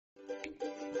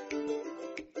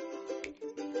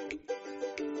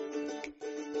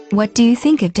What do you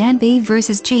think of Danby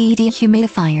versus GE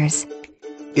Dehumidifiers?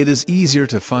 It is easier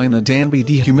to find a Danby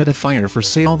dehumidifier for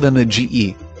sale than a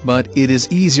GE, but it is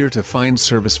easier to find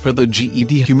service for the GE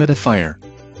dehumidifier.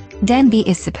 Danby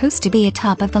is supposed to be a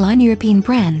top-of-the-line European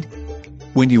brand.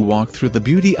 When you walk through the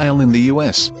beauty aisle in the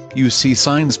US, you see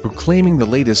signs proclaiming the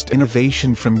latest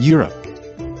innovation from Europe.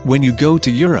 When you go to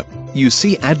Europe, you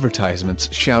see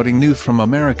advertisements shouting new from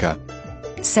America.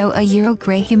 So a Euro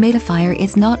grey humidifier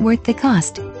is not worth the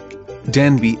cost.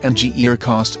 Danby and GE are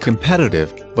cost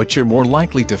competitive, but you're more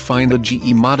likely to find a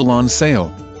GE model on sale.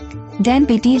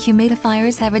 Danby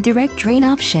dehumidifiers have a direct drain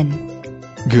option.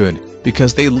 Good,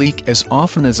 because they leak as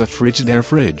often as a Frigidaire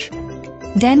fridge.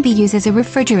 Danby uses a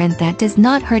refrigerant that does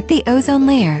not hurt the ozone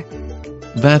layer.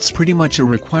 That's pretty much a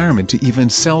requirement to even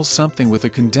sell something with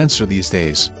a condenser these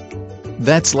days.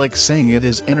 That's like saying it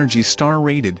is Energy Star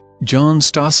rated. John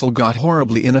Stossel got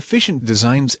horribly inefficient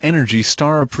designs Energy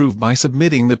Star approved by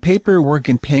submitting the paperwork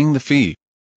and paying the fee.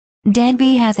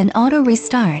 Danby has an auto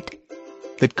restart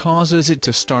that causes it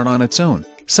to start on its own,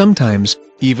 sometimes,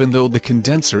 even though the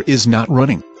condenser is not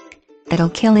running. That'll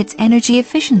kill its energy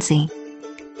efficiency.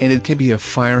 And it can be a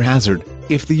fire hazard,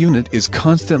 if the unit is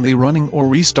constantly running or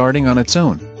restarting on its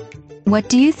own. What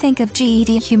do you think of GE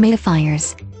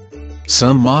dehumidifiers?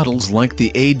 Some models like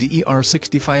the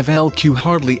ADER65LQ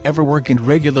hardly ever work and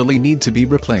regularly need to be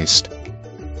replaced.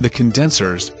 The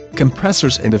condensers,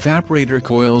 compressors and evaporator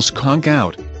coils conk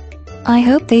out. I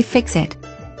hope they fix it.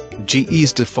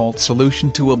 GE's default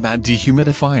solution to a bad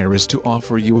dehumidifier is to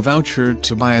offer you a voucher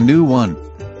to buy a new one.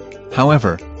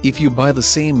 However, if you buy the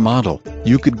same model,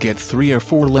 you could get 3 or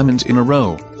 4 lemons in a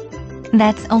row.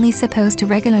 That's only supposed to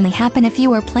regularly happen if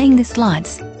you are playing the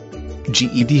slots.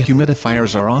 GE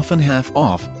dehumidifiers are often half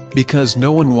off, because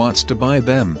no one wants to buy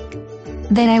them.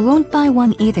 Then I won't buy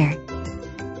one either.